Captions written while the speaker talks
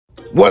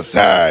What's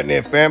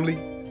happening, family?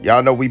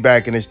 Y'all know we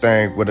back in this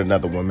thing with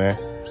another one, man.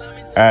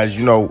 As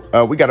you know,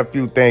 we got a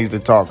few things to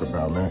talk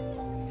about, man.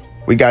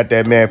 We got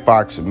that man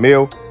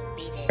Foxxamill,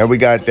 and we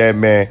got that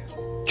man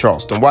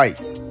Charleston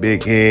White,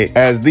 big head.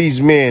 As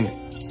these men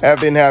have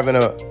been having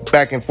a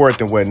back and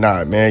forth and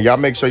whatnot, man. Y'all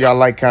make sure y'all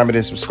like, comment,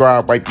 and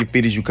subscribe. Wipe your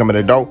feet as you come in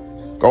the door.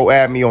 Go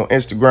add me on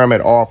Instagram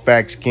at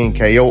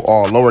allfaxkingko,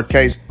 all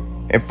lowercase.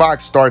 And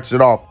Fox starts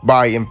it off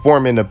by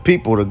informing the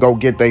people to go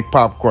get their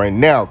popcorn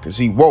now, because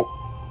he woke.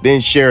 Then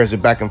shares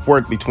it back and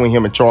forth between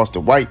him and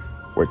Charleston White,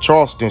 where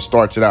Charleston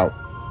starts it out,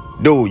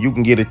 "Dude, you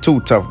can get it too,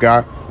 tough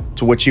guy."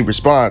 To which he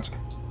responds,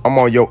 "I'm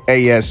on your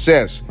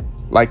ASS,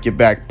 like your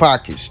back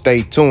pocket.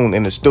 Stay tuned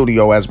in the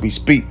studio as we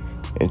speak."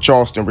 And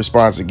Charleston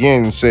responds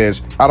again and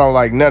says, "I don't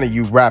like none of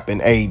you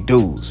rapping A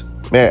dudes."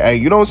 Man, hey,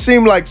 you don't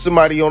seem like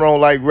somebody who don't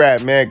like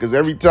rap, man, because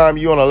every time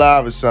you on a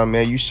live or something,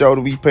 man, you show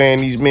to be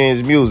paying these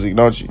men's music,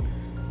 don't you?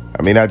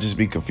 I mean, I just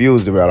be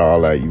confused about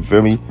all that, you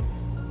feel me?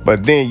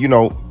 But then, you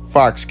know,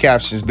 Fox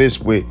captions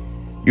this with,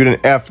 "You done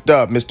effed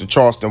up, Mr.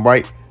 Charleston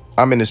White.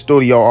 I'm in the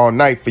studio all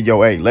night for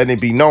your A." Letting it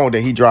be known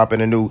that he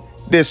dropping a new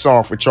diss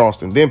song for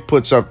Charleston. Then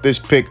puts up this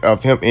pic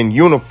of him in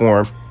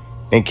uniform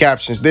and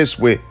captions this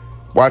with,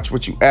 "Watch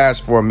what you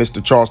asked for, Mr.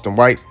 Charleston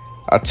White.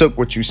 I took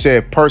what you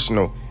said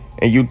personal,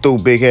 and you threw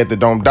Big Head the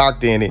Dome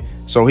Doctor in it,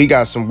 so he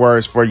got some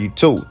words for you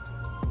too.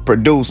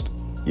 Produced,"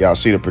 y'all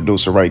see the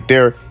producer right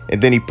there.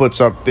 And then he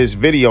puts up this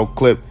video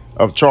clip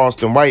of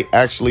Charleston White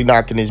actually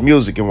knocking his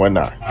music and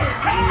whatnot.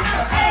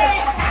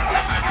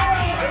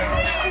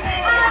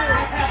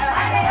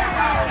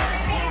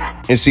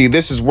 And see,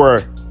 this is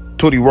where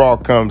Tootie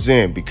Raww comes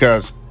in,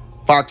 because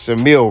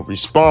Foxxamill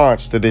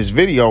responds to this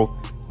video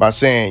by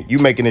saying, "You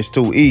making this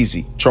too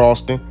easy,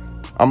 Charleston.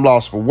 I'm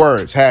lost for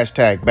words.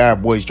 Hashtag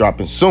bad boys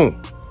dropping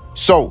soon."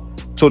 So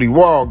Tootie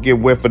Raww get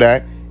whiff of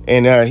that,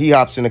 and he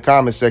hops in the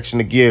comment section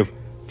to give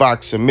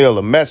Foxxamill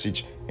a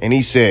message, and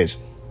he says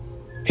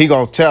he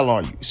gonna tell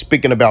on you.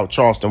 Speaking about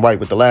Charleston White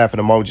with the laughing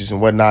emojis and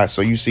whatnot.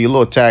 So you see a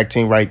little tag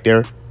team right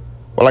there.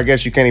 Well, I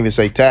guess you can't even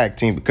say tag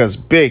team, because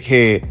Big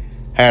Head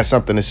has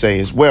something to say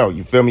as well,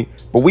 you feel me?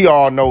 But we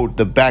all know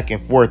the back and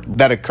forth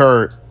that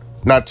occurred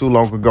not too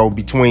long ago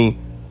between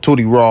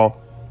Tootie Raww,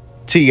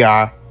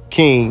 T.I.,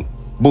 King,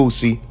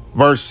 Boosie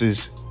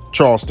versus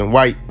Charleston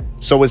White.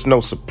 So it's no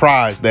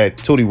surprise that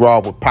Tootie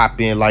Raww would pop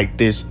in like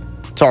this,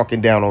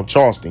 talking down on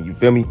Charleston, you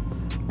feel me?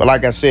 But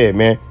like I said,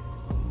 man,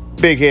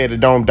 Big Head the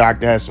Dome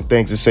Doctor has some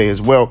things to say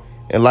as well.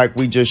 And like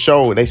we just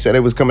showed, they said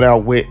they was coming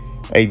out with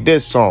a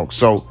diss song.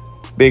 So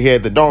Big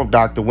Head the Dome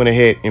Doctor went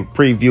ahead and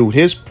previewed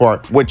his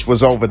part, which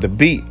was over the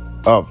beat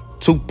of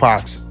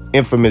Tupac's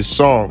infamous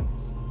song,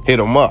 "Hit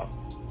 'Em Up."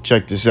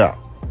 Check this out.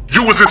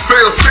 "You was in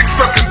sales 6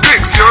 sucking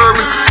dicks, you heard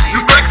me?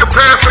 You think the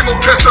past ain't gonna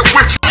catch up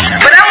with you?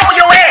 But I'm on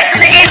your ass,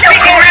 nigga. You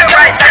can rap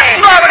right now.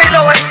 You already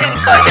know what's in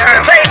for you,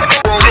 heard me?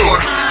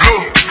 Look,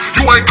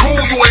 you ain't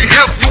cool, you ain't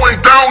hip, you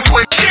ain't down, you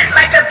ain't Shit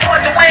like that boy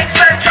Dwayne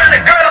son trying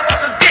to girl up on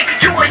some dick.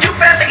 You and you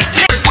family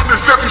snitch. putting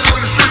exceptions on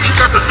your street. You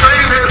got the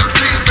same head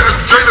disease as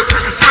Jada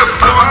Pinkett Smith.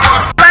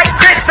 Like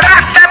Chris, but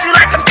I stop you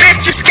like a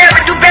bitch. You scared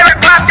when DEWBERRY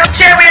pop your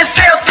cherry and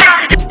sell six.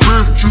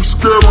 Bitch, you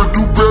scared when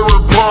DEWBERRY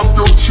pop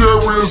your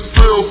cherry and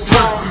sell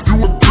six.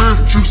 You a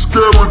bitch, you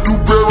scared when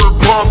DEWBERRY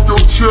pop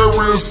your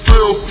cherry and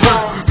sell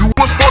six. You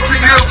was 14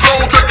 years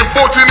old, taking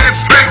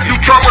 14-inch dick. You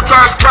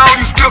traumatized clown,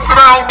 you still sit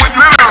down with it.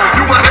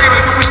 You a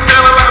hater, you be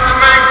scandalizing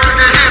names,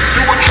 picking hits.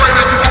 You a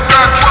trainer, you a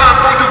guy trying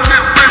for you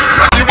get rich.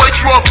 You wait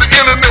you off the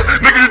internet,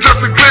 nigga, you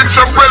just a glitch.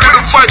 I'm ready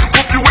to fight,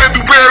 whoop you and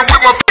DEWBERRY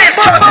with my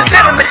Charleston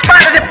settlement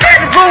spotted in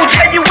Baton Rouge.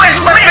 Yeah, you wish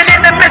living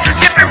in the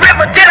Mississippi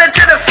River. Dinner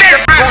to the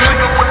fish. Don't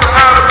hang up with the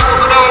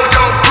eyeballs and all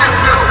y'all kids.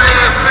 Yes, the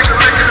ass nigga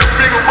licking his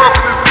finger up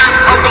in his ditch.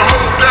 I'm the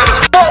whole Dallas.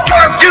 Fort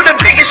Worth, you the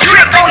biggest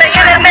trick on the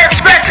internet,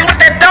 scratching with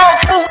that dog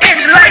food.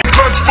 It's like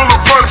Guns full of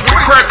blunts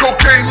with crack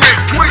cocaine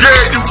mixed.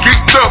 Yeah, you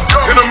geeked up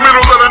in the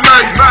middle of the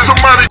night.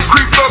 Somebody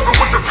creeped up and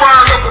went to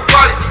fire up a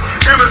pipe.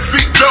 In a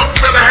seat belt,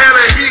 better have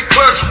a heat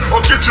clutch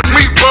or get your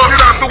meat bust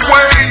out the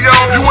way, yo.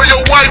 You and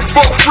your wife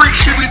both freak,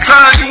 she be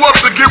tying you up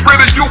to get rid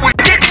of you.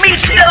 hit me,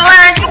 she'll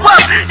line you up.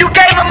 You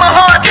gave him a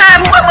hard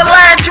time, whoever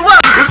lined you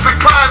up. It's the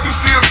kind you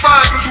see it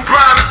fine cause you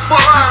blind as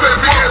fuck. You said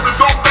Big Head the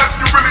Dome Doctor,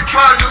 you really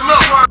trying your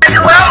luck.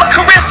 Well, my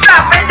career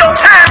stop and your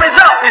time is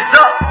up. It's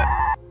up.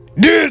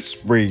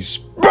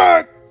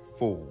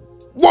 Disrespectful.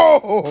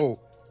 Whoa.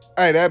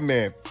 Hey, that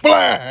man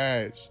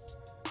flash.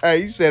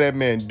 Hey, he said that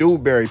man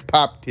DEWBERRY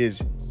popped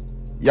his,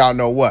 y'all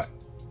know what?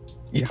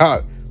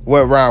 Y'all,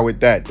 what rhyme with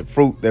that? The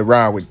fruit that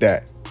rhyme with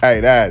that. Hey,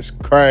 that's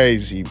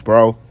crazy,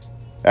 bro.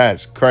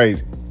 That's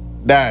crazy.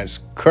 That's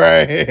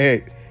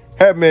crazy.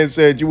 That man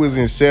said you was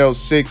in cell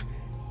 6.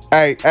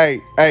 Hey,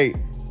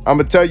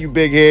 I'ma tell you,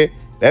 Big Head,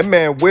 that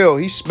man Will,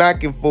 he's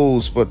smacking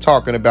fools for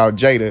talking about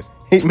Jada.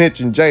 He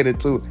mentioned Jada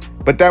too,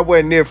 but that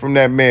wasn't near from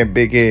that man,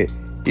 Big Head.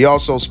 He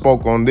also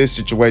spoke on this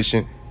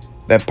situation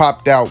that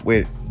popped out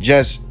with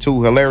Jess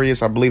Too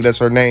Hilarious, I believe that's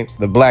her name,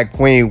 the Black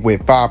Queen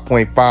with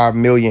 5.5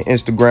 million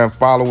Instagram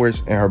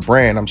followers, and her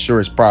brand, I'm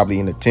sure, is probably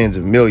in the tens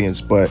of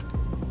millions. But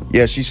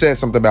yeah, she said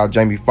something about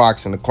Jamie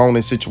Foxx and the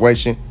cloning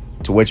situation,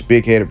 To which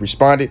Big Head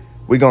responded.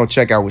 We're going to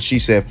check out what she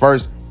said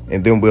first,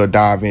 and then we'll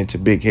dive into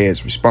Big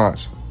Head's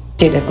response.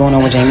 Shit that's going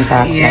on with Jamie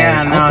Foxx.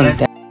 Yeah, like, I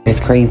think that is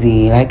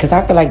crazy. Like, because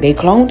I feel like they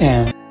cloned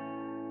him.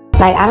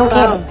 Like, I don't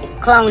care.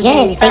 Clone yes,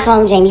 Jamie they Foxx.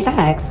 cloned Jamie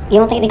Foxx. You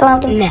don't think they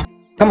cloned him? No.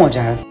 Come on,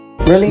 Jazz.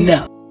 Really?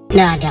 No.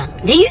 No, I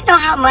don't. Do you know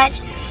how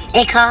much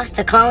it costs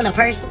to clone a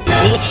person?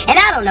 And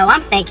I don't know,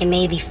 I'm thinking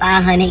maybe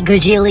 $500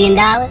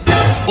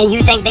 gajillion. And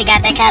you think they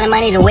got that kind of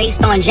money to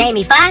waste on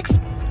Jamie Foxx?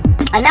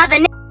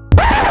 Another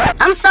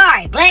I'm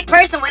sorry, black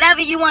person,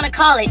 whatever you want to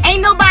call it.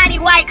 Ain't nobody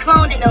white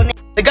cloning no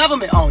The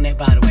government owned that,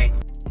 by the way.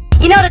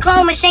 You know, the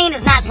clone machine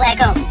is not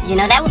black owned. You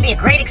know, that would be a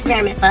great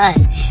experiment for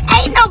us.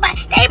 Ain't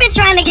nobody, they've been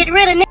trying to get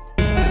rid of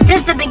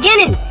since the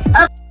beginning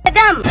of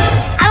them.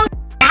 I don't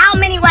know how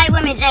many white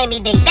women Jamie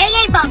date. They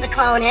ain't about to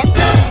clone him.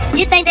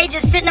 You think they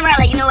just sitting around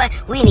like, you know what,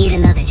 we need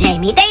another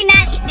Jamie. They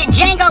not, the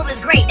Django was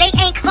great. They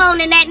ain't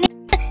cloning that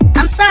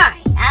I'm sorry.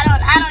 I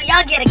don't,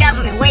 y'all get the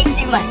government way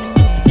too much.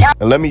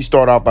 And let me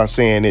start off by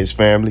saying this,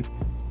 family.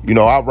 You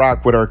know, I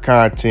rock with her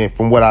content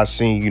from what I've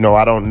seen. You know,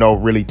 I don't know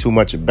really too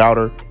much about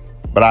her,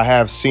 but I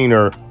have seen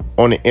her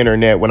on the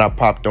internet when I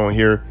popped on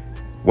here.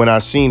 When I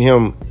seen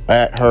him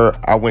at her,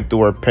 I went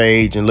through her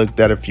page and looked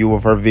at a few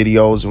of her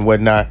videos and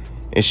whatnot.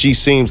 And she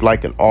seems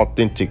like an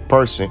authentic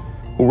person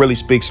who really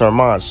speaks her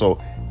mind. So,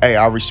 hey,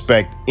 I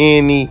respect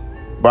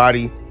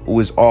anybody who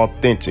is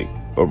authentic.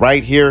 But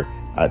right here,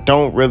 I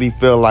don't really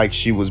feel like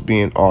she was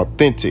being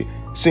authentic.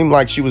 Seemed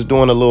like she was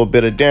doing a little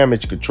bit of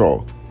damage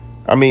control.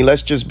 I mean,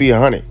 let's just be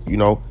 100, you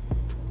know.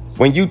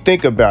 When you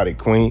think about it,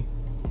 Queen,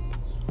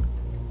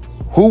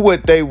 who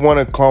would they want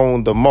to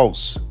clone the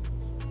most?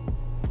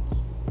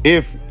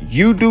 If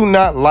you do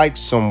not like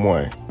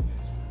someone,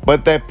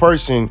 but that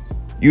person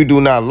you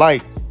do not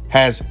like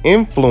has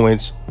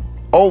influence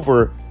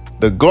over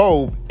the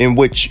globe in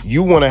which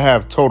you want to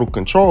have total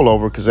control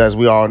over, because as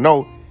we all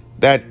know,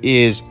 that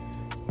is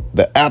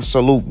the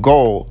absolute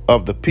goal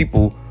of the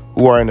people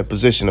who are in a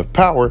position of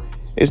power,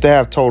 is to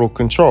have total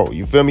control.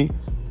 You feel me?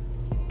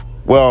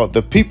 Well,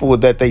 the people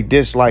that they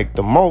dislike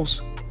the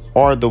most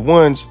are the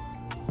ones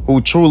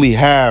who truly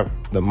have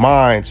the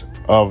minds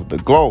of the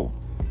globe.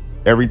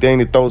 Everything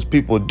that those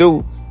people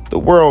do, the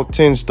world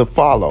tends to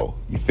follow.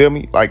 You feel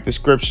me? Like the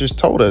scriptures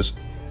told us,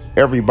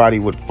 everybody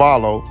would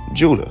follow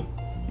Judah,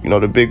 you know,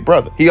 the big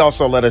brother. He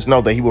also let us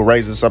know that he will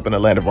raise us up in the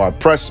land of our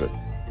oppressor,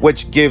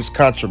 which gives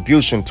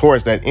contribution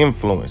towards that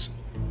influence.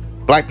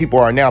 Black people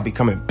are now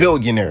becoming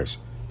billionaires,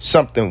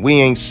 something we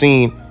ain't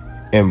seen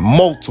in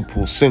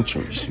multiple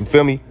centuries. You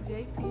feel me?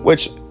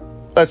 Which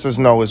lets us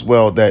know as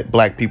well that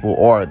black people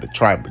are the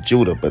tribe of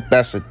Judah, but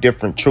that's a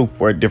different truth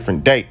for a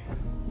different day.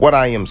 What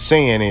I am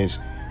saying is,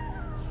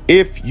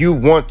 if you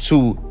want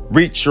to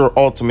reach your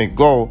ultimate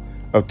goal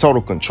of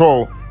total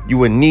control, you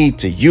would need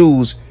to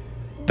use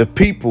the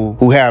people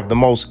who have the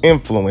most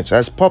influence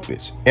as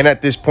puppets. And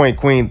at this point,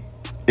 Queen,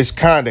 it's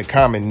kind of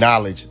common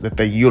knowledge that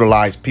they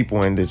utilize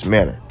people in this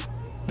manner.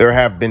 There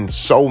have been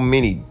so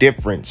many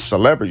different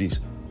celebrities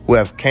who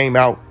have came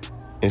out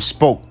and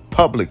spoke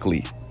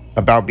publicly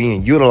about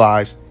being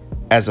utilized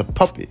as a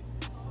puppet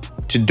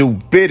to do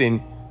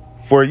bidding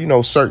for, you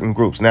know, certain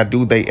groups. Now,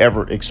 do they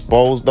ever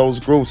expose those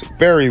groups?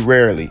 Very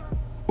rarely,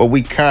 but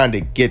we kind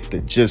of get the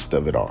gist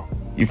of it all.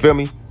 You feel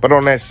me? But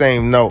on that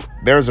same note,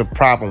 there's a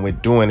problem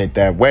with doing it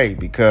that way,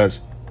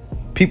 because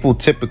people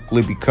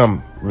typically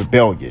become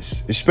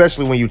rebellious,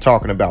 especially when you're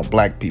talking about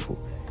black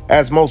people.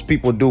 As most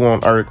people do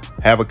on earth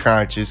have a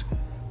conscience,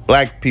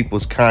 black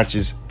people's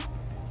conscience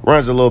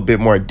runs a little bit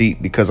more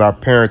deep because our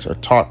parents are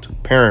taught to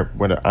parent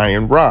with an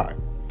iron rod.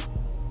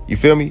 You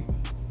feel me?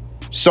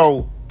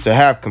 So to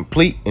have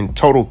complete and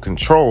total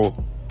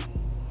control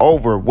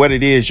over what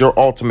it is your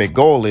ultimate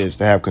goal is,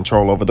 to have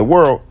control over the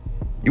world,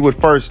 you would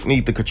first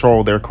need to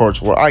control their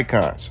cultural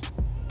icons.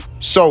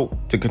 So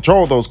to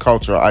control those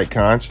cultural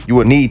icons, you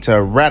would need to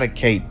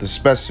eradicate the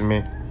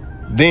specimen,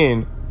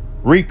 then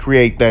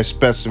recreate that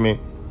specimen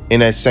in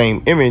that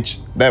same image.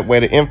 That way,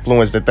 the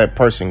influence that that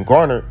person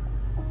garnered,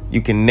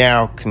 you can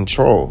now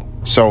control.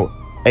 So,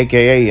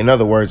 AKA, in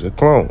other words, a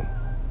clone.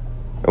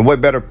 And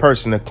what better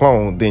person to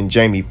clone than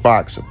Jamie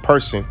Foxx, a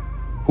person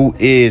who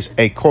is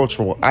a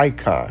cultural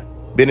icon,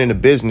 been in the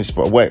business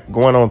for what,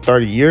 going on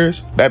 30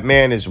 years? That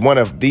man is one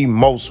of the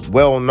most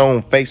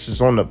well-known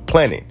faces on the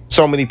planet.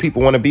 So many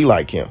people want to be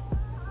like him.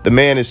 The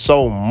man is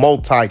so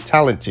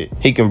multi-talented.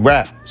 He can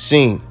rap,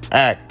 sing,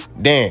 act,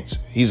 dance.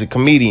 He's a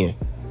comedian.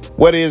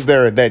 What is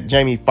there that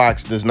Jamie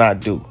Foxx does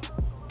not do?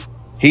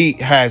 He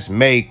has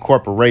made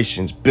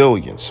corporations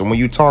billions. So when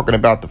you're talking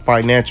about the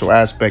financial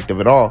aspect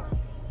of it all,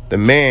 the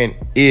man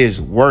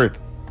is worth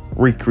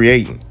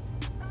recreating.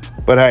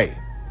 But hey,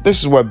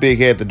 this is what Big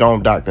Head the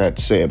Dome Doctor had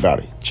to say about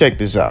it. Check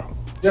this out.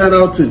 Shout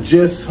out to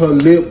Just Her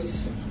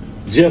Lips,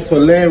 Just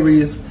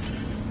Hilarious,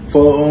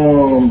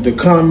 for the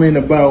comment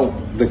about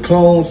the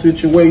clone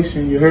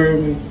situation. You heard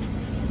me?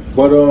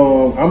 But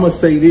I'm gonna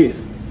say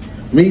this.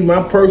 Me,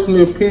 my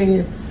personal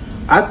opinion,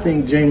 I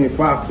think Jamie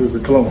Foxx is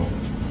a clone.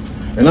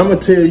 And I'm gonna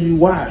tell you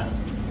why.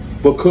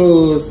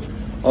 Because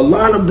a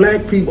lot of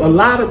black people, a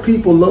lot of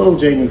people love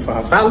Jamie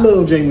Foxx. I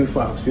love Jamie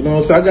Foxx, you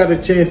know, so I got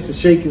a chance to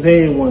shake his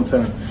hand one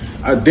time.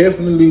 I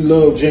definitely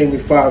love Jamie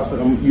Foxx.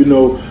 You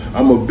know,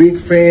 I'm a big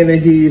fan of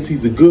his.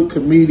 He's a good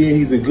comedian.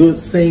 He's a good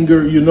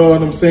singer. You know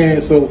what I'm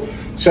saying? So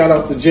shout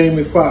out to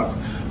Jamie Foxx.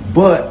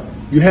 But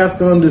you have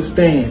to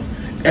understand,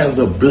 as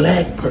a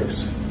black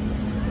person,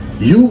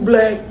 you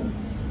black,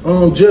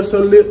 just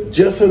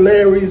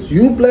hilarious.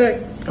 You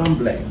black, I'm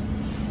black.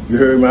 You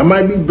heard me? I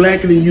might be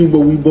blacker than you, but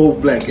we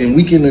both black, and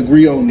we can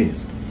agree on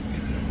this.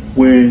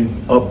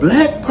 When a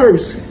black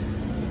person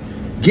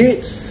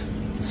gets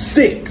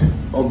sick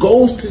or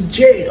goes to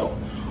jail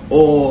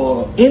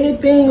or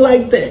anything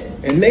like that,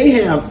 and they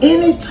have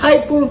any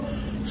type of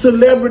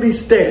celebrity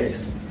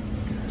status,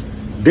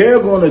 they're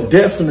gonna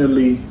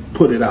definitely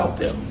put it out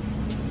there.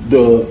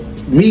 The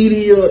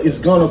media is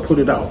gonna put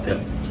it out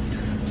there.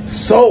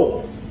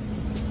 So,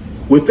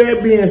 with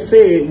that being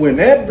said, when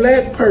that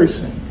black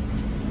person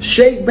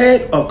shake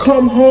back or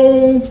come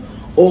home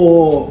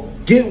or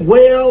get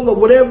well or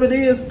whatever it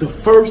is, the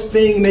first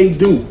thing they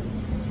do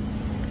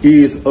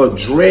is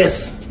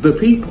address the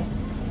people.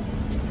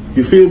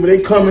 You feel me?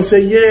 They come and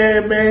say,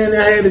 yeah, man,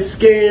 I had a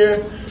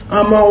scare.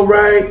 I'm all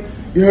right.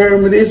 You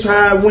heard me? This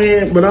how I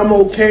went, but I'm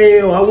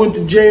okay. Or I went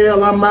to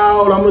jail. I'm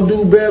out. I'm going to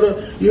do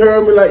better. You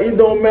heard me? Like, it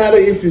don't matter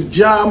if it's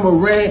Ja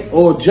Morant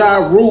or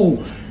Ja Rule.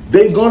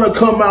 They going to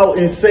come out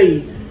and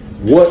say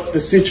what the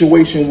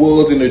situation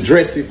was and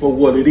address it for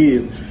what it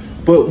is.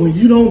 But when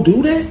you don't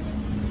do that,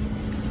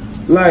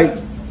 like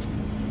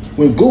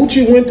when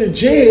Gucci went to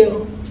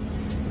jail,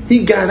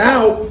 he got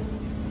out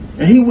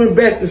and he went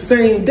back the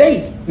same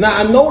day. Now,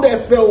 I know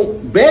that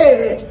felt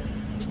bad,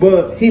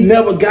 but he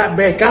never got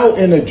back out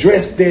and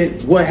addressed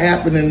that, what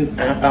happened,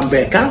 and I'm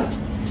back out.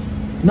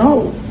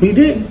 No, he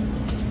didn't.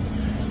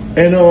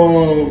 And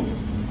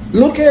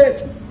look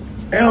at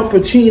Al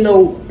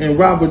Pacino and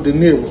Robert De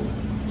Niro.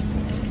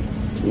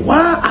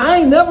 Why? I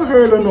ain't never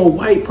heard of no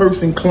white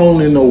person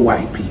cloning no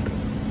white people.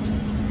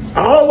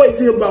 I always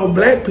hear about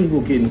black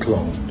people getting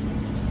cloned.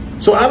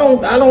 So I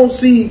don't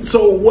see,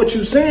 so what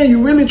you're saying,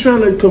 you're really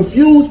trying to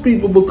confuse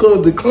people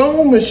because the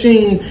clone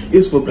machine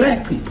is for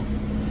black people.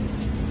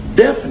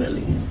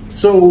 Definitely.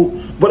 So,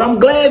 but I'm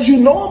glad you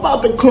know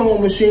about the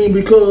clone machine,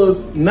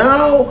 because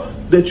now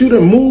that you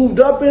done moved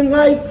up in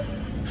life,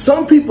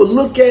 some people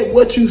look at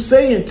what you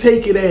say and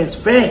take it as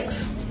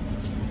facts.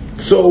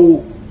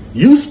 So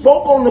you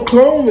spoke on the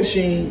clone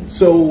machine,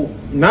 so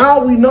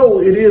now we know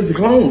it is the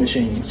clone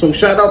machine. So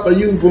shout out to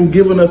you for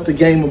giving us the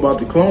game about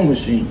the clone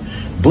machine.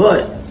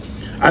 But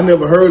I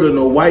never heard of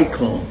no white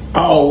clone.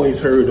 I always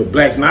heard of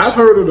blacks. Now I've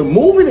heard of the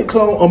movie the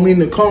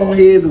clone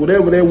heads or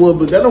whatever that was,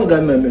 but that don't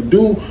got nothing to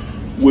do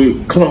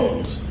with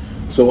clones.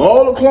 So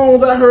all the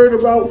clones I heard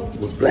about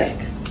was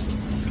black.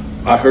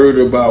 I heard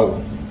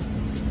about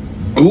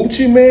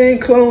Gucci Mane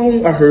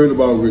clone. I heard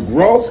about Rick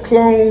Ross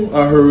clone.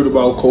 I heard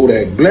about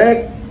Kodak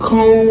Black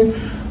clone.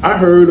 I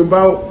heard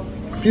about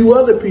a few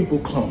other people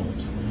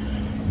clones.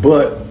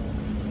 But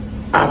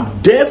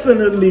I'm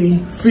definitely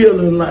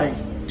feeling like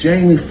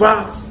Jamie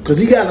Foxx, because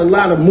he got a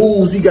lot of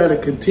moves he got to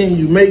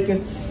continue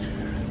making,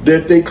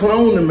 that they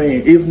clone the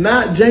man. If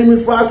not,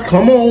 Jamie Foxx,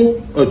 come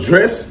on,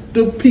 address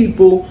the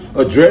people,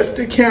 address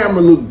the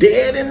camera, look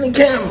dead in the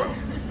camera,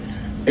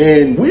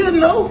 and we'll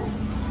know.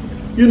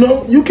 You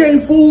know, you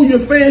can't fool your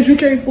fans. You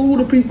can't fool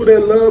the people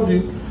that love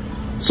you.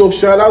 So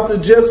shout out to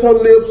Just Her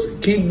Lips.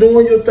 Keep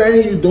doing your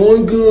thing. You're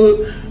doing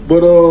good.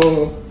 But,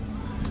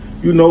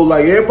 you know,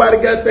 like everybody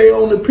got their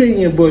own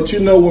opinion. But, you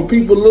know, when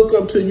people look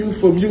up to you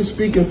for you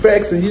speaking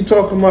facts and you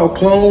talking about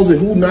clones and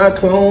who not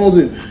clones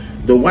and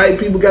the white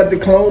people got the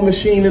clone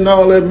machine and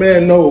all that,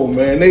 man, no,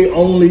 man. They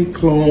only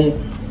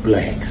clone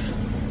blacks.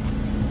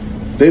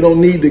 They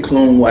don't need to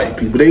clone white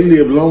people. They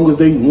live long as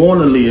they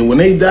want to live. When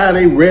they die,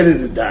 they ready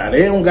to die.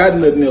 They don't got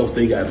nothing else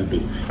they got to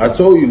do. I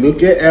told you,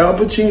 look at Al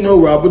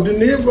Pacino, Robert De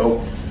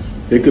Niro.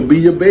 They could be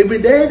your baby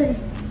daddy,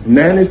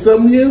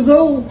 90-something years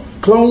old.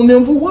 Clone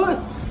them for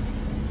what?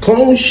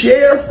 Clone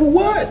Cher for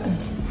what?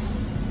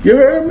 You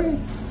heard me?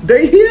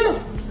 They here.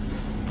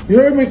 You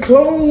heard me?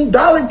 Clone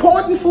Dolly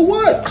Parton for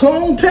what?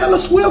 Clone Taylor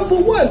Swift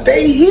for what?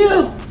 They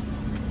here.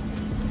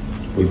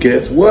 But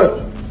guess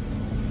what?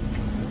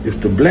 It's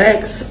the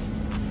blacks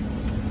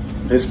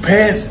that's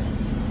passing.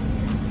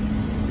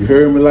 You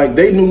heard me? Like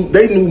they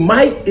knew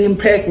Mike's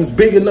impact was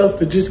big enough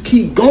to just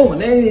keep going.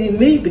 They didn't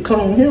need to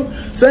clone him.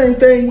 Same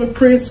thing with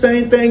Prince,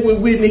 same thing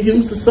with Whitney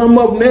Houston. Some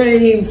of them,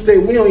 they ain't say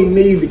we don't even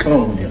need to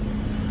clone them.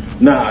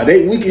 Nah,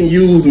 we can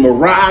use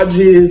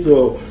mirages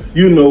or,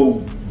 you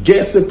know,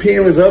 guest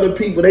appearance, other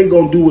people, they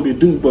gonna do what they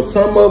do. But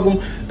some of them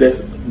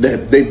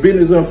that they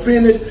business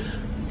unfinished,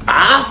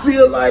 I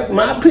feel like,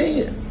 my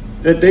opinion,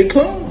 that they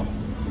clone them.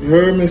 You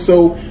heard me?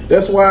 So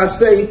that's why I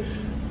say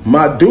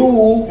my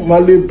dude, my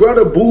little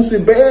brother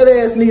Boosie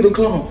badass need a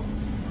clone.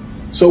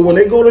 So when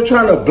they go to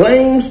trying to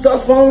blame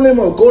stuff on him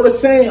or go to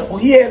saying, oh,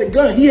 he had a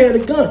gun, he had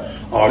a gun.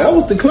 Oh, that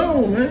was the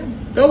clone,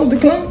 man. That was the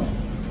clone.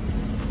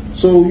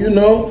 So, you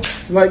know,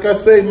 like I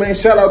say, man,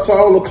 shout out to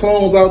all the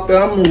clones out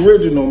there. I'm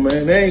original,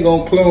 man. They ain't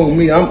gonna clone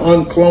me. I'm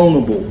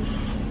unclonable.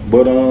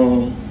 But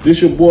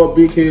this your boy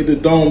Big Head the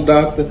Dome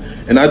Doctor,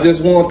 and I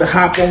just wanted to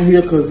hop on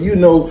here because you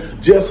know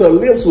just her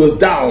lips was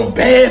down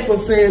bad for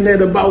saying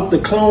that about the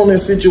cloning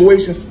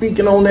situation,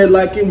 speaking on that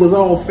like it was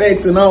all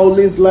facts and all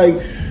this, like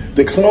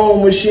the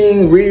clone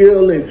machine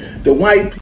real and the white